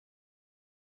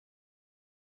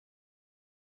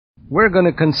we're going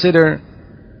to consider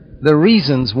the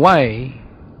reasons why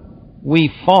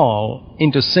we fall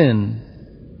into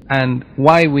sin and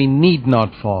why we need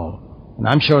not fall. And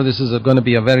I'm sure this is going to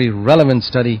be a very relevant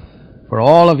study for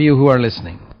all of you who are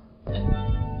listening.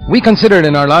 We considered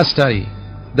in our last study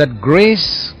that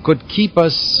grace could keep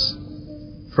us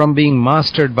from being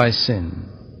mastered by sin.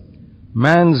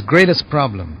 Man's greatest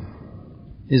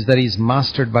problem is that he's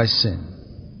mastered by sin.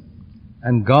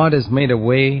 And God has made a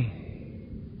way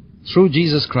through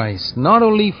Jesus Christ, not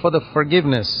only for the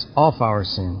forgiveness of our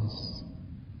sins,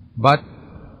 but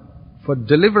for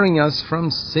delivering us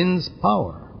from sin's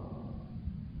power.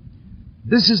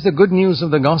 This is the good news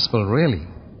of the gospel, really,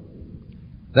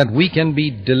 that we can be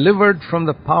delivered from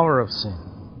the power of sin.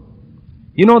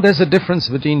 You know, there's a difference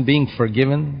between being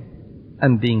forgiven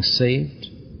and being saved.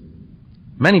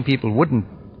 Many people wouldn't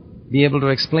be able to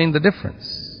explain the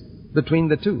difference between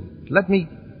the two. Let me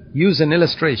use an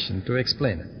illustration to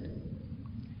explain it.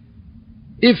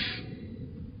 If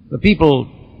the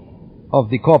people of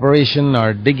the corporation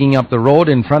are digging up the road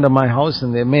in front of my house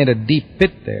and they made a deep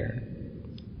pit there,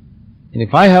 and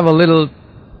if I have a little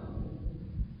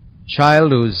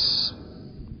child who's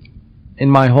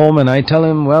in my home and I tell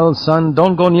him, well, son,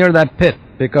 don't go near that pit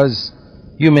because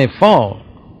you may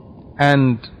fall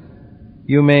and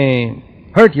you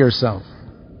may hurt yourself.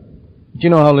 But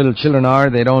you know how little children are,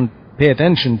 they don't pay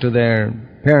attention to their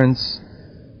parents.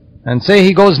 And say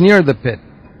he goes near the pit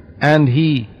and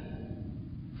he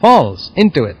falls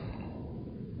into it.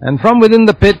 And from within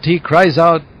the pit he cries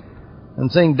out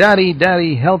and saying, Daddy,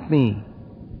 Daddy, help me.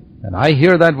 And I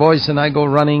hear that voice and I go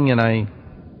running and I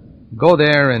go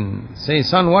there and say,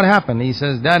 son, what happened? He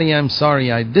says, Daddy, I'm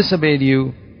sorry, I disobeyed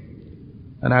you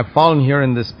and I've fallen here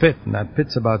in this pit. And that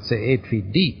pit's about, say, 8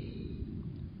 feet deep.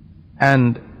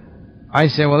 And I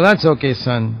say, well, that's okay,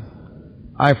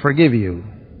 son. I forgive you.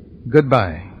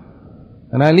 Goodbye.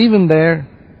 And I leave him there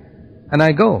and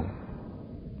I go.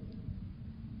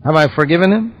 Have I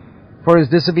forgiven him for his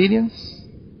disobedience?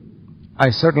 I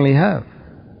certainly have.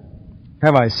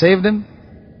 Have I saved him?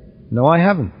 No, I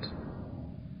haven't.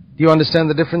 Do you understand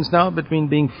the difference now between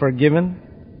being forgiven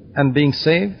and being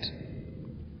saved?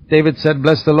 David said,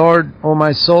 bless the Lord, O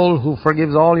my soul, who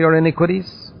forgives all your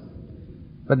iniquities.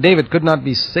 But David could not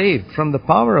be saved from the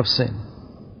power of sin.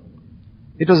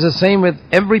 It was the same with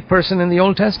every person in the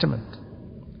Old Testament.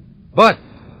 But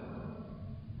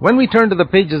when we turn to the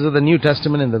pages of the New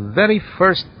Testament, in the very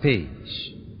first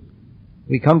page,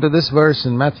 we come to this verse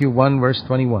in Matthew 1, verse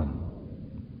 21.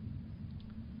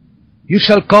 You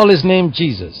shall call his name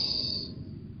Jesus,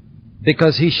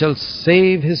 because he shall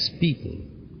save his people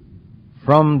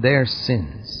from their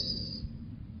sins.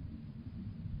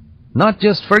 Not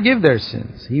just forgive their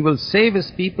sins. He will save his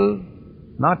people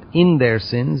not in their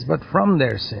sins, but from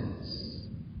their sins.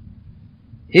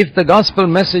 If the gospel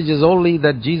message is only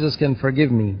that Jesus can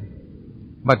forgive me,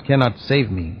 but cannot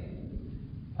save me,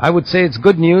 I would say it's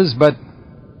good news, but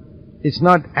it's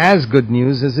not as good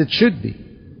news as it should be.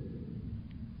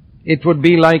 It would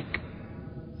be like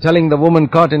telling the woman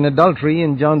caught in adultery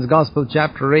in John's Gospel,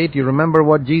 chapter 8, you remember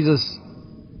what Jesus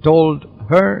told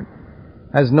her?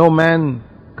 Has no man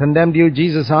condemned you?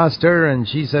 Jesus asked her, and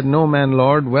she said, no man,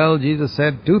 Lord. Well, Jesus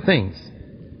said two things.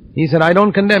 He said, I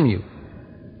don't condemn you.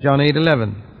 John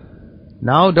 8:11.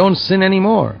 Now don't sin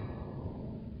anymore.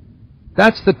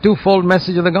 That's the twofold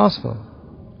message of the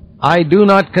gospel. I do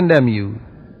not condemn you.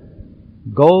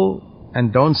 Go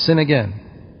and don't sin again.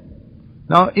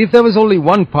 Now, if there was only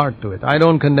one part to it, I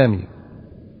don't condemn you.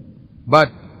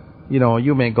 But,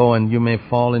 you may go and you may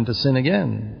fall into sin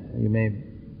again. You may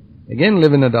again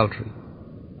live in adultery.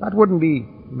 That wouldn't be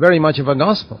very much of a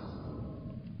gospel.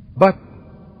 But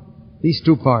these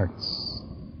two parts.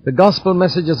 The gospel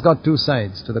message has got two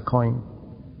sides to the coin.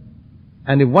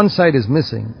 And if one side is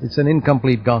missing, it's an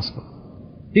incomplete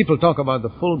gospel. People talk about the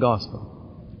full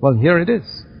gospel. Well, here it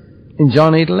is. In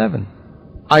John 8:11.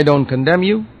 I don't condemn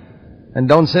you and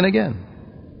don't sin again.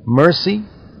 Mercy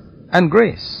and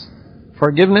grace.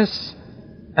 Forgiveness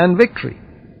and victory.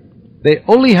 They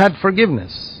only had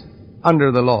forgiveness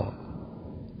under the law.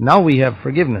 Now we have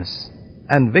forgiveness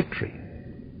and victory.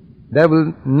 There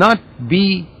will not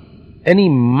be any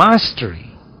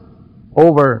mastery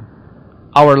over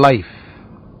our life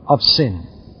of sin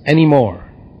anymore.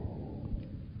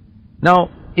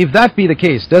 Now, if that be the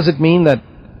case, does it mean that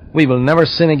we will never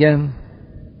sin again?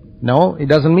 No, it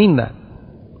doesn't mean that.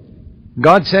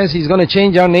 God says He's going to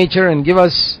change our nature and give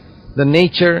us the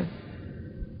nature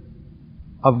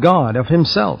of God, of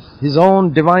Himself, His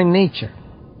own divine nature.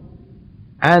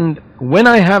 And when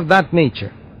I have that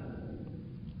nature,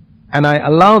 and I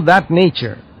allow that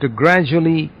nature to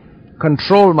gradually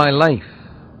control my life,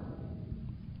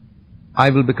 I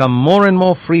will become more and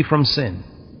more free from sin.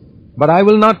 But I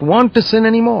will not want to sin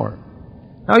anymore.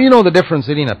 Now you know the difference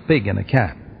between a pig and a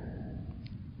cat.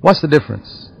 What's the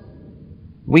difference?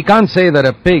 We can't say that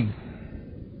a pig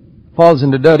falls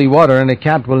into dirty water and a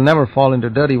cat will never fall into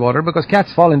dirty water, because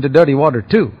cats fall into dirty water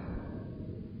too.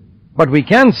 But we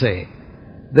can say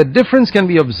the difference can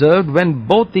be observed when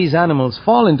both these animals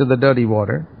fall into the dirty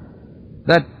water,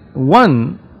 that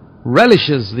one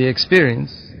relishes the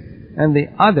experience and the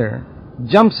other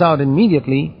jumps out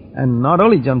immediately, and not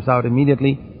only jumps out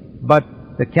immediately, but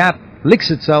the cat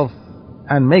licks itself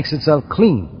and makes itself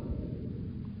clean.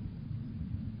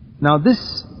 Now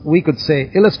this, we could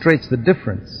say, illustrates the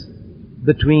difference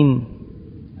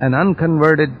between an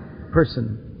unconverted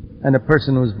person and a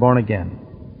person who is born again.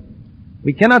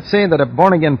 We cannot say that a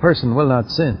born-again person will not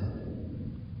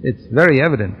sin. It's very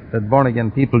evident that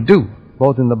born-again people do,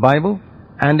 both in the Bible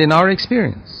and in our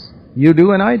experience. You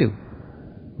do and I do.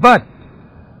 But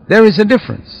there is a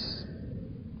difference.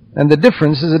 And the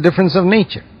difference is a difference of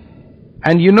nature.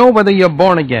 And you know whether you're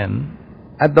born again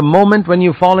at the moment when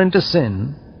you fall into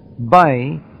sin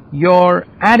by your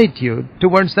attitude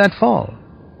towards that fall.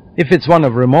 If it's one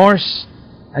of remorse,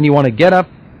 and you want to get up,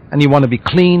 and you want to be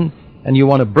clean, and you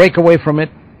want to break away from it,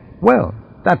 well,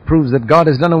 that proves that God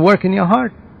has done a work in your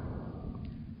heart.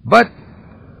 But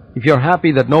if you're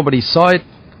happy that nobody saw it,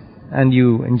 and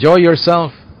you enjoy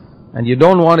yourself, and you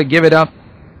don't want to give it up,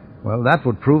 well, that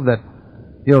would prove that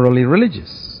you're only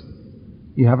religious.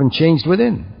 You haven't changed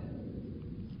within.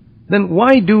 Then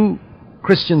why do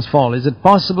Christians fall? Is it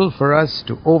possible for us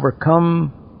to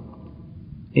overcome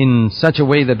in such a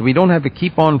way that we don't have to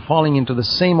keep on falling into the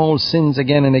same old sins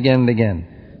again and again and again?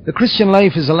 The Christian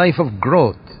life is a life of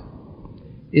growth.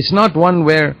 It's not one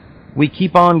where we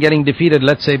keep on getting defeated,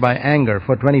 let's say, by anger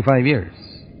for 25 years.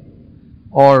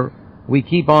 Or we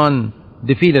keep on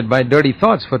defeated by dirty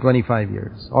thoughts for 25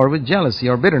 years. Or with jealousy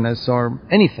or bitterness or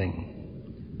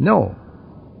anything. No.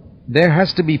 There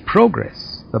has to be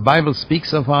progress. The Bible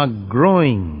speaks of our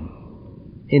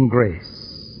growing in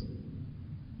grace.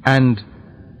 And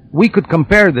we could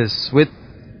compare this with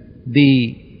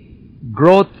the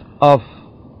growth of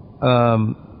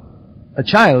a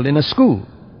child in a school.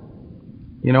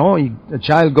 You know, a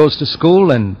child goes to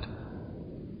school, and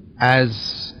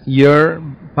as year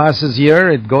passes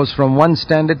year, it goes from one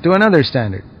standard to another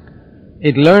standard.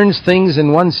 It learns things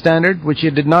in one standard which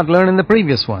it did not learn in the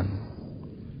previous one.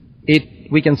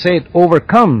 We can say it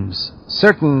overcomes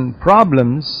certain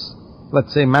problems,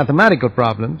 let's say mathematical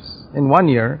problems, in one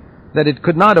year that it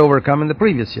could not overcome in the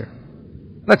previous year.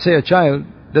 Let's say a child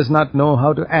does not know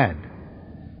how to add.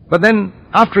 But then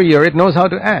after a year it knows how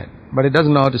to add, but it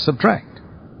doesn't know how to subtract.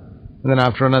 And then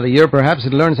after another year perhaps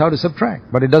it learns how to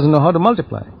subtract, but it doesn't know how to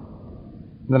multiply.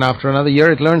 And then after another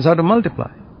year it learns how to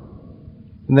multiply.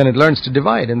 And then it learns to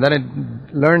divide, and then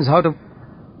it learns how to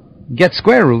get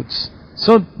square roots.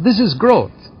 So this is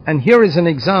growth. And here is an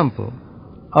example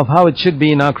of how it should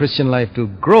be in our Christian life too.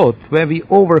 Growth where we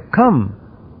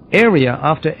overcome area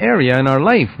after area in our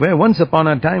life where once upon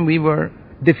a time we were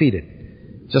defeated.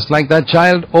 Just like that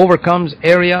child overcomes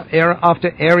area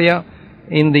after area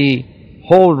in the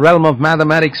whole realm of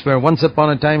mathematics where once upon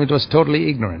a time it was totally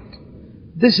ignorant.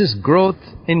 This is growth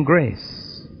in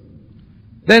grace.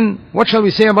 Then what shall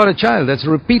we say about a child that's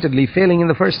repeatedly failing in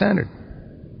the first standard?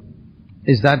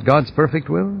 Is that God's perfect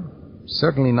will?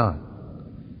 Certainly not.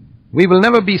 We will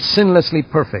never be sinlessly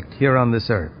perfect here on this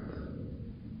earth.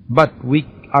 But we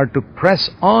are to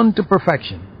press on to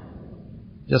perfection.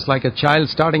 Just like a child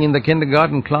starting in the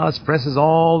kindergarten class presses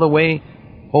all the way,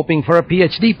 hoping for a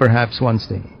PhD perhaps one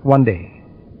day.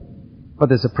 But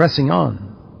there's a pressing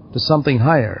on to something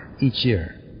higher each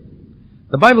year.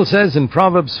 The Bible says in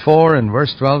Proverbs 4 and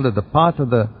verse 12 that the path of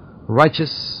the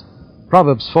righteous,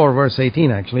 Proverbs 4 verse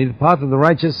 18 actually, the path of the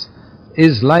righteous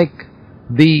is like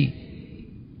the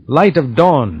light of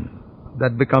dawn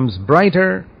that becomes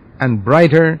brighter and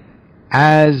brighter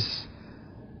as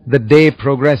the day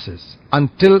progresses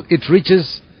until it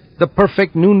reaches the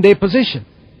perfect noonday position.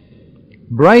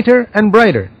 Brighter and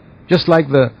brighter, just like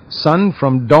the sun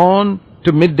from dawn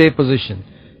to midday position.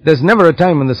 There's never a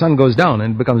time when the sun goes down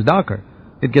and it becomes darker.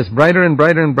 It gets brighter and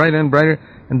brighter and brighter and brighter,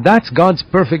 and that's God's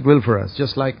perfect will for us.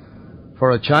 Just like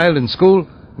for a child in school,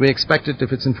 we expect it,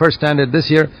 if it's in first standard this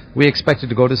year, we expect it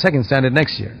to go to second standard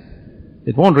next year.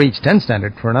 It won't reach 10th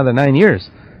standard for another 9 years,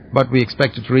 but we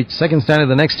expect it to reach second standard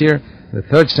the next year, the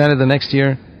third standard the next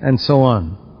year, and so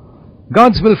on.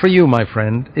 God's will for you, my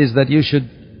friend, is that you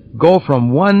should go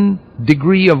from one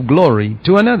degree of glory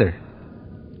to another.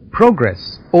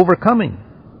 Progress, overcoming.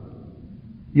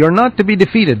 You're not to be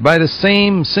defeated by the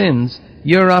same sins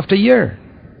year after year.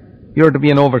 You're to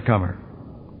be an overcomer.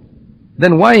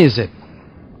 then why is it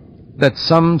that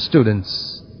some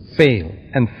students fail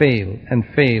and fail and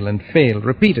fail and fail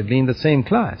repeatedly in the same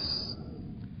class?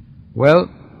 Well,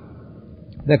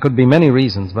 there could be many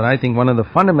reasons, but I think one of the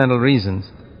fundamental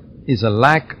reasons is a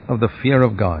lack of the fear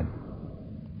of God.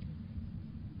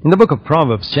 In the book of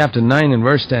Proverbs, chapter 9 and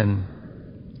verse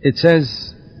 10, it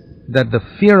says that the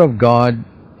fear of God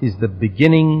is the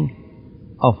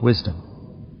beginning of wisdom.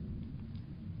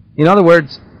 In other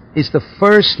words, it's the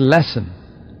first lesson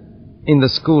in the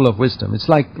school of wisdom. It's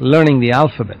like learning the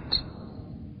alphabet.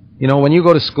 You know, when you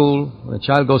go to school, when a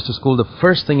child goes to school, the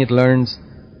first thing it learns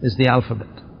is the alphabet.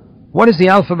 What is the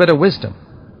alphabet of wisdom?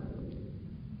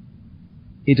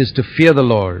 It is to fear the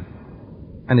Lord.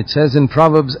 And it says in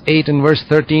Proverbs 8 and verse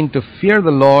 13, to fear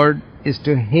the Lord is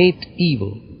to hate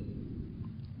evil.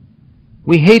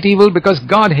 We hate evil because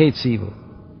God hates evil.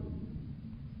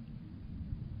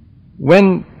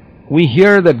 When we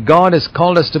hear that God has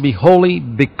called us to be holy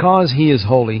because He is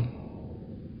holy,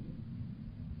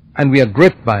 and we are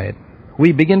gripped by it,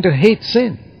 we begin to hate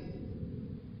sin.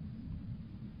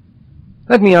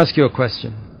 Let me ask you a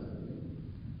question.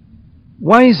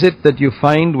 Why is it that you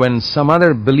find when some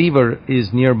other believer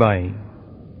is nearby,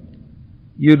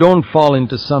 you don't fall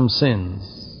into some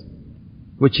sins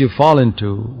which you fall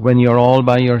into when you're all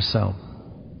by yourself?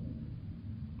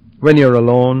 When you're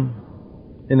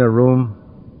alone in a room,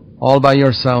 all by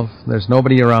yourself, there's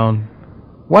nobody around.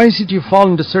 Why is it you fall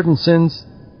into certain sins,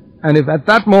 and if at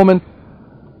that moment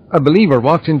a believer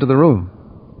walked into the room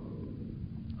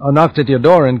or knocked at your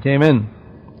door and came in,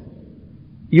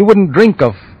 you wouldn't think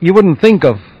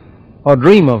of or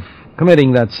dream of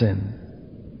committing that sin?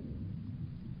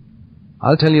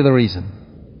 I'll tell you the reason.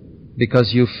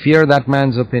 Because you fear that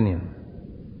man's opinion.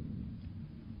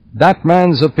 That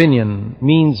man's opinion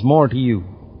means more to you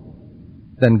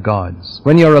than God's.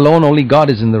 When you're alone, only God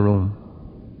is in the room.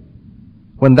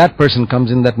 When that person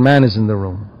comes in, that man is in the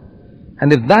room.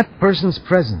 And if that person's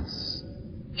presence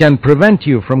can prevent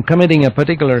you from committing a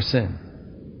particular sin,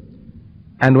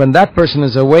 and when that person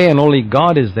is away and only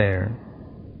God is there,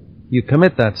 you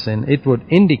commit that sin, it would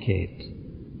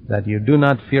indicate that you do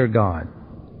not fear God.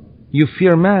 You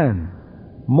fear man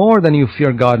more than you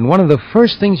fear God. And one of the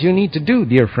first things you need to do,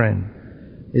 dear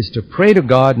friend, is to pray to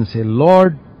God and say,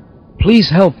 Lord, please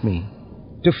help me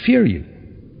to fear you.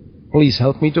 Please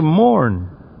help me to mourn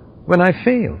when I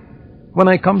fail, when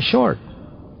I come short.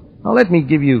 Now let me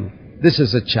give you this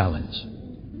as a challenge.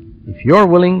 If you're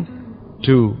willing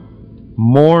to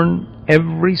mourn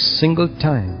every single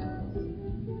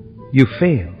time you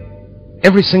fail,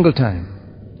 every single time,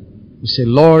 you say,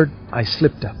 Lord, I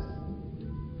slipped up.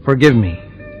 Forgive me.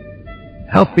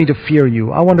 Help me to fear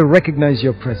you. I want to recognize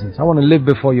your presence. I want to live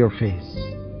before your face.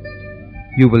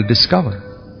 You will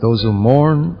discover those who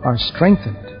mourn are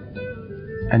strengthened,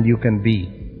 and you can be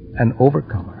an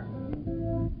overcomer.